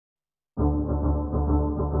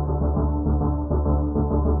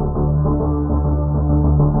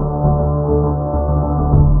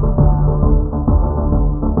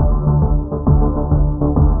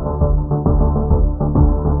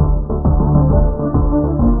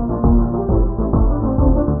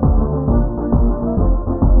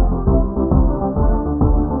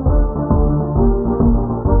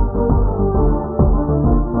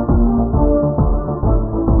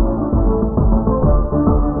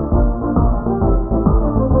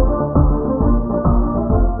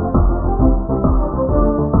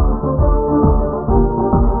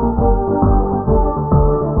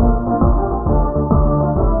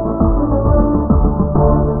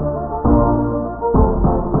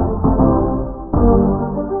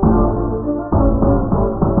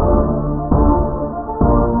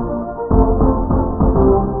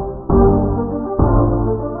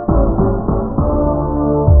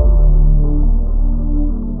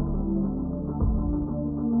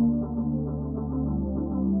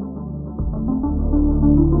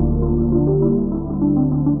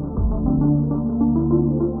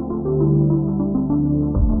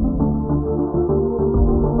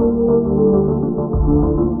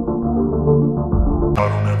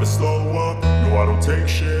never slow up, no I don't take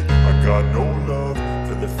shit. I got no love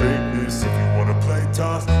for the fakeness. If you wanna play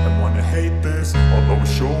tough and wanna hate this, I'll always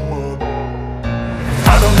show up.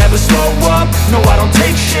 I don't ever slow up, no I don't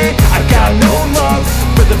take shit. I got no love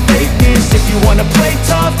for the fakeness. If you wanna play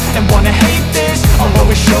tough and wanna hate this, I'll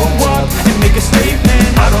always show up and make a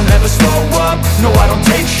statement. I don't ever slow up, no I don't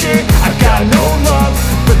take shit. I got no love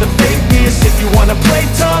for the fakeness. If you wanna play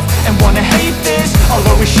tough and wanna hate this, I'll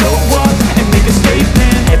always show up and make a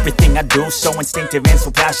statement. Everything I do so instinctive and so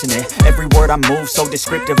passionate. Every word I move so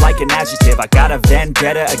descriptive like an adjective. I got a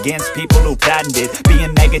vendetta against people who patented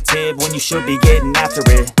being negative when you should be getting after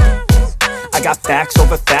it. I got facts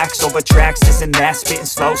over tracks, this and that. Spitting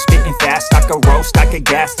slow, spitting fast, I could roast, I could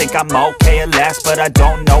gas. Think I'm okay at last, but I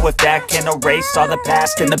don't know if that can erase all the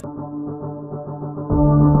past. And the